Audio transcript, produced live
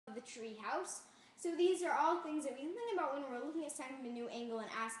the tree house. So these are all things that we can think about when we're looking at something from a new angle and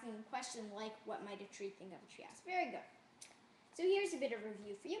asking a question like, what might a tree think of a tree house? Very good. So here's a bit of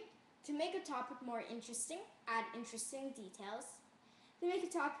review for you. To make a topic more interesting, add interesting details. To make a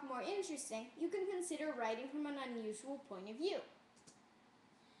topic more interesting, you can consider writing from an unusual point of view.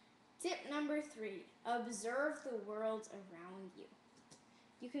 Tip number 3, observe the world around you.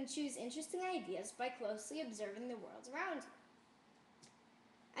 You can choose interesting ideas by closely observing the world around you.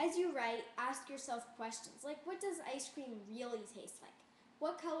 As you write, ask yourself questions like, what does ice cream really taste like?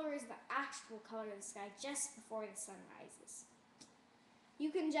 What color is the actual color of the sky just before the sun rises? You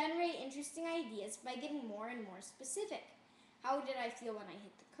can generate interesting ideas by getting more and more specific. How did I feel when I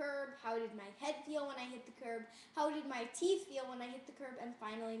hit the curb? How did my head feel when I hit the curb? How did my teeth feel when I hit the curb? And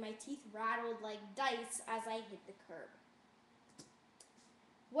finally, my teeth rattled like dice as I hit the curb.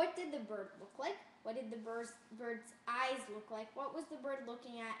 What did the bird look like? What did the bird's eyes look like? What was the bird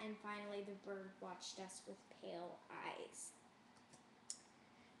looking at? And finally, the bird watched us with pale eyes.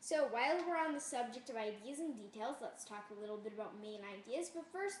 So while we're on the subject of ideas and details, let's talk a little bit about main ideas. But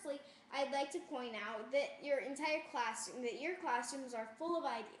firstly, I'd like to point out that your classrooms are full of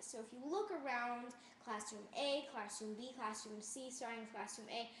ideas. So if you look around classroom A, classroom B, classroom C, starting with classroom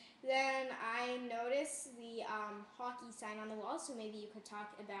A, then I notice the hockey sign on the wall. So maybe you could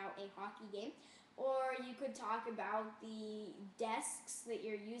talk about a hockey game. Or you could talk about the desks that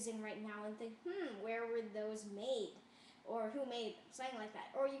you're using right now and think, where were those made? Or who made them, something like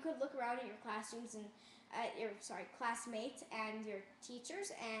that. Or you could look around at your classrooms and classmates and your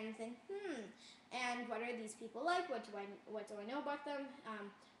teachers and think, and what are these people like? What do I know about them?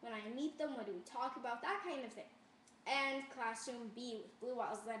 When I meet them, what do we talk about? That kind of thing. And classroom B with blue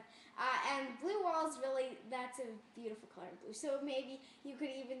walls then. And blue walls, really, that's a beautiful color, blue. So maybe you could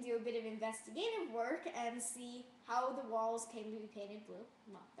even do a bit of investigative work and see how the walls came to be painted blue.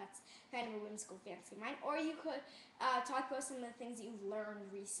 Well, that's kind of a whimsical fancy of mine. Or you could talk about some of the things that you've learned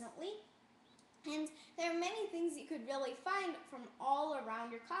recently. And there are many things you could really find from all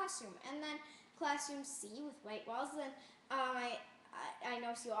around your classroom. And then classroom C with white walls, then I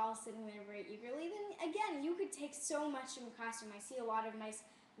notice you all sitting there very eagerly. Then again, you could take so much from the classroom. I see a lot of nice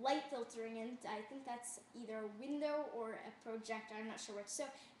light filtering in. I think that's either a window or a projector. I'm not sure which. So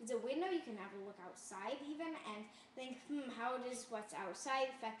if it's a window, you can have a look outside even and think, how does what's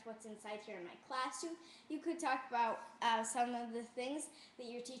outside affect what's inside here in my classroom? You could talk about some of the things that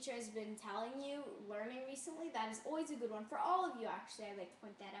your teacher has been telling you, learning recently. That is always a good one for all of you, actually. I'd like to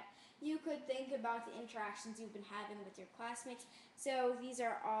point that out. You could think about the interactions you've been having with your classmates. So these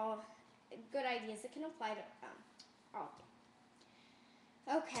are all good ideas that can apply to all of you.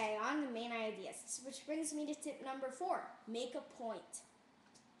 Okay, on the main ideas, which brings me to tip number 4, make a point.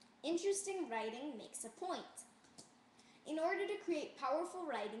 Interesting writing makes a point. In order to create powerful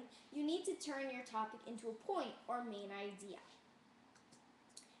writing, you need to turn your topic into a point or main idea.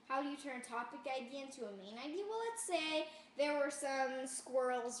 How do you turn a topic idea into a main idea? Well, let's say there were some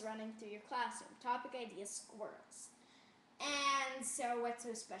squirrels running through your classroom. Topic idea, squirrels. And so what's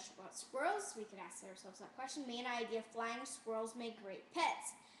so special about squirrels? We could ask ourselves that question. Main idea, flying squirrels make great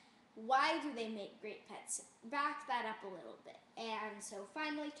pets. Why do they make great pets? Back that up a little bit. And so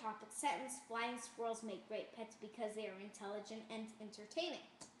finally, topic sentence, flying squirrels make great pets because they are intelligent and entertaining.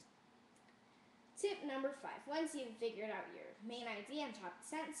 Tip number 5, once you've figured out your main idea and topic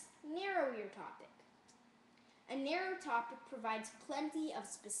sentence, narrow your topic. A narrow topic provides plenty of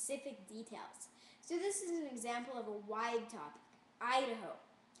specific details. So this is an example of a wide topic, Idaho.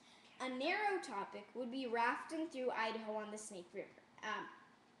 A narrow topic would be rafting through Idaho on the Snake River.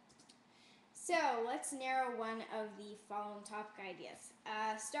 So let's narrow one of the following topic ideas.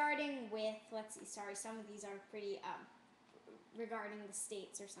 Starting with, some of these are pretty regarding the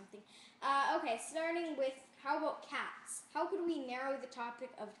states or something. Okay, starting with, how about cats? How could we narrow the topic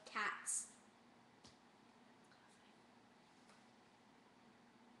of cats?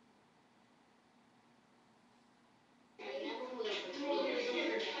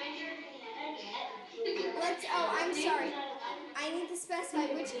 I'm sorry. I need to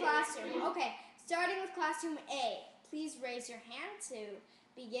specify which classroom. Okay, starting with classroom A. Please raise your hand to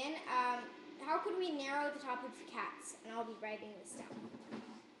begin. How could we narrow the topic of cats? And I'll be writing this down.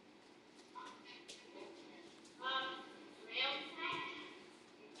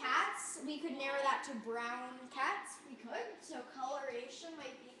 Cats, we could narrow that to brown cats. We could. So coloration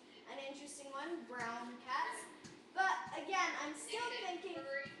might be an interesting one, brown cats. But again, I'm still thinking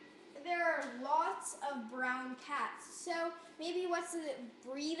there are lots of brown cats. So maybe what's the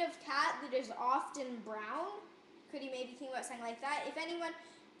breed of cat that is often brown? Could you maybe think about something like that? If anyone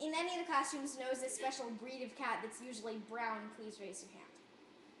in any of the classrooms knows this special breed of cat that's usually brown, please raise your hand.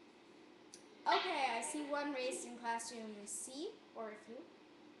 Okay, I see one raised in classroom C, or a few.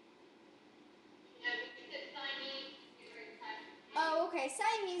 Oh, okay,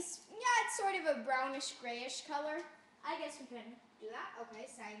 Siamese, yeah, it's sort of a brownish grayish color. I guess we can do that. Okay,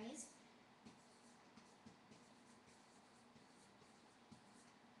 Siamese.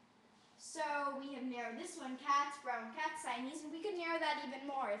 So we have narrowed this one, cats, brown cats, Siamese, and we could narrow that even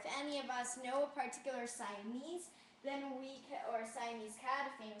more. If any of us know a particular Siamese, then we can, or a Siamese cat,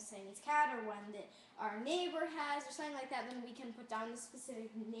 a famous Siamese cat, or one that our neighbor has, or something like that, then we can put down the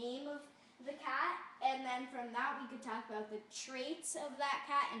specific name of the cat, and then from that we could talk about the traits of that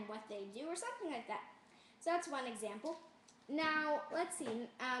cat and what they do, or something like that. So that's one example. Now, let's see,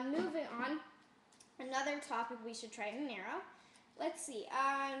 moving on, another topic we should try to narrow. Let's see,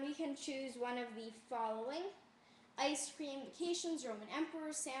 we can choose one of the following. Ice cream, vacations, Roman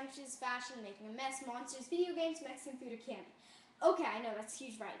emperors, sandwiches, fashion, making a mess, monsters, video games, Mexican food, or candy. Okay, I know, that's a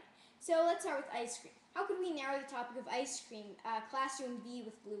huge variety. So let's start with ice cream. How could we narrow the topic of ice cream? Classroom B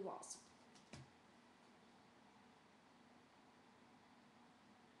with blue walls.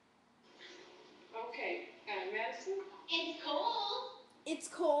 Okay, Madison? It's cold. It's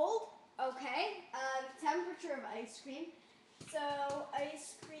cold. Okay. Temperature of ice cream. So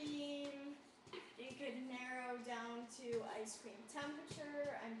ice cream, you could narrow down to ice cream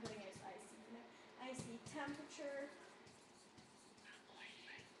temperature. I'm putting it as icy for now. Icy temperature.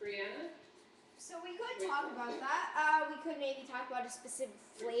 Brianna? So we could talk about that. We could maybe talk about a specific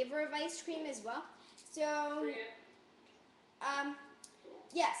flavor of ice cream as well. So,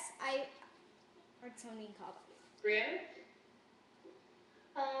 yes, I heard something called it. Brianna?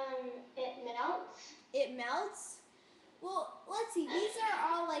 It melts. It melts? Well, let's see. These are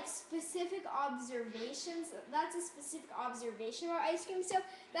all like specific observations. That's a specific observation about ice cream. So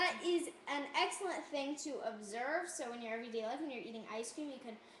that is an excellent thing to observe. So in your everyday life, when you're eating ice cream, you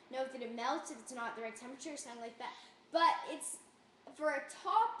can note that it melts if it's not the right temperature, something like that. But it's for a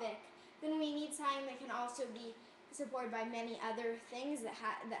topic, then we need something that can also be supported by many other things that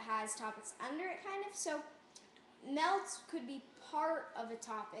has topics under it, kind of. So melts could be part of a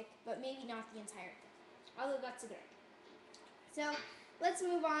topic, but maybe not the entire thing. Although that's a good idea. So let's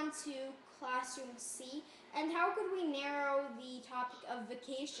move on to classroom C. And how could we narrow the topic of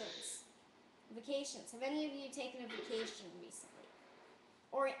vacations? Vacations. Have any of you taken a vacation recently?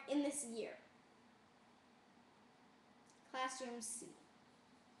 Or in this year? Classroom C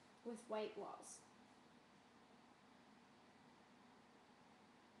with white walls.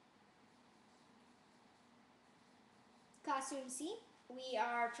 Classroom C, we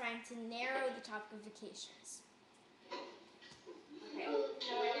are trying to narrow the topic of vacations. Okay. So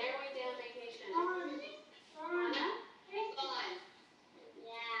we're narrowing down vacation. Fun.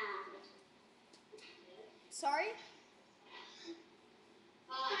 Yeah. Sorry?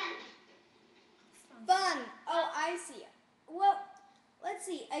 Fun. Fun. Oh, I see. Well, let's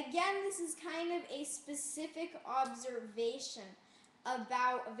see. Again, this is kind of a specific observation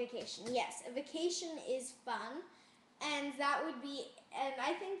about a vacation. Yes, a vacation is fun, and that would be. And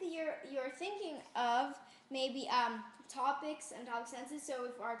I think that you're thinking of maybe topics and topic sentences. So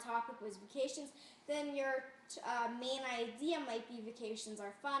if our topic was vacations, then your main idea might be vacations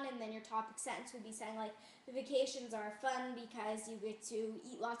are fun, and then your topic sentence would be saying like the vacations are fun because you get to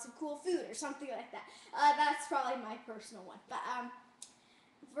eat lots of cool food or something like that. That's probably my personal one. But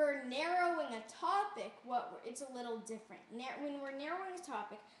for narrowing a topic, it's a little different. When we're narrowing a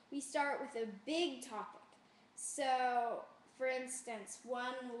topic, we start with a big topic. So, for instance,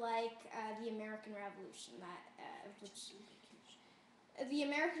 one like the American Revolution, the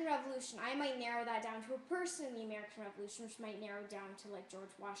American Revolution, I might narrow that down to a person in the American Revolution, which might narrow down to like George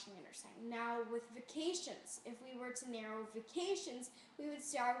Washington or something. Now with vacations, if we were to narrow vacations, we would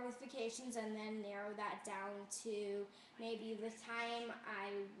start with vacations and then narrow that down to maybe the time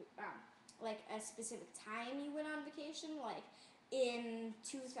like a specific time you went on vacation, like in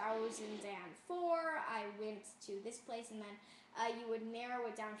 2004, I went to this place, and then you would narrow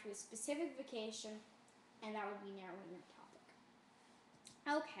it down to a specific vacation, and that would be narrowing your topic.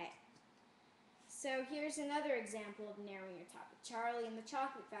 Okay, so here's another example of narrowing your topic. Charlie and the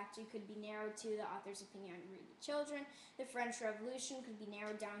Chocolate Factory could be narrowed to the author's opinion on greedy children. The French Revolution could be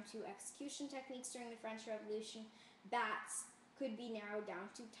narrowed down to execution techniques during the French Revolution. Bats could be narrowed down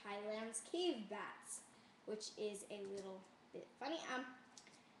to Thailand's cave bats, which is a little bit funny.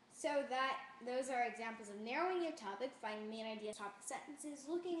 So those are examples of narrowing your topic, finding main ideas, topic sentences,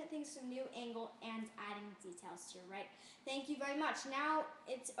 looking at things from a new angle, and adding details to your writing. Thank you very much. Now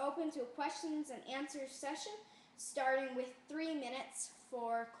it's open to a questions and answers session, starting with 3 minutes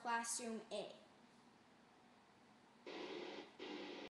for Classroom A.